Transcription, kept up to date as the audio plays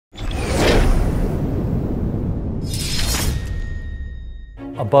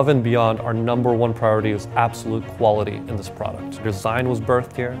Above and beyond, our #1 priority is absolute quality in this product. Design was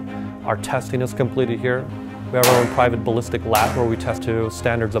birthed here, our testing is completed here. We have our own private ballistic lab where we test to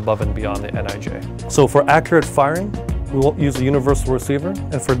standards above and beyond the NIJ. So for accurate firing, we will use a universal receiver,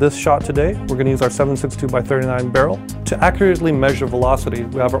 and for this shot today, we're going to use our 7.62x39 barrel. To accurately measure velocity,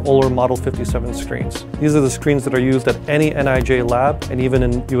 we have our Oehler Model 57 screens. These are the screens that are used at any NIJ lab and even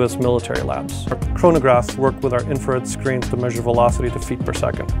in US military labs. Our chronographs work with our infrared screens to measure velocity to feet per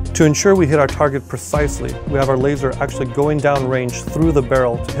second. To ensure we hit our target precisely, we have our laser actually going down range through the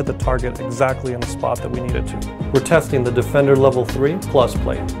barrel to hit the target exactly in the spot that we need it to. We're testing the Defender Level 3 Plus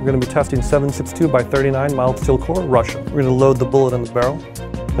plate. We're going to be testing 7.62x39 mild steel core Russian. We're going to load the bullet in the barrel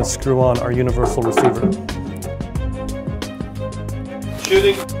and screw on our universal receiver.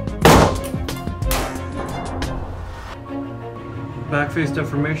 Shooting. Back face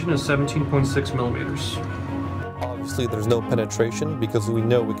deformation is 17.6 millimeters. Obviously there's no penetration because we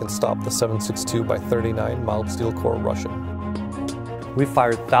know we can stop the 7.62x39 mild steel core Russian. We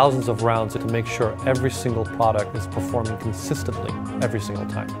fired thousands of rounds to make sure every single product is performing consistently every single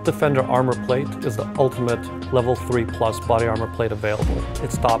time. Defender Armor plate is the ultimate Level 3 Plus body armor plate available.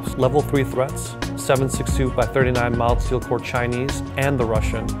 It stops Level 3 threats, 7.62x39 mild steel core Chinese and the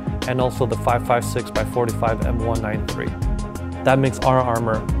Russian, and also the 5.56x45 M193. That makes our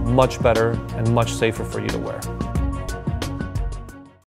armor much better and much safer for you to wear.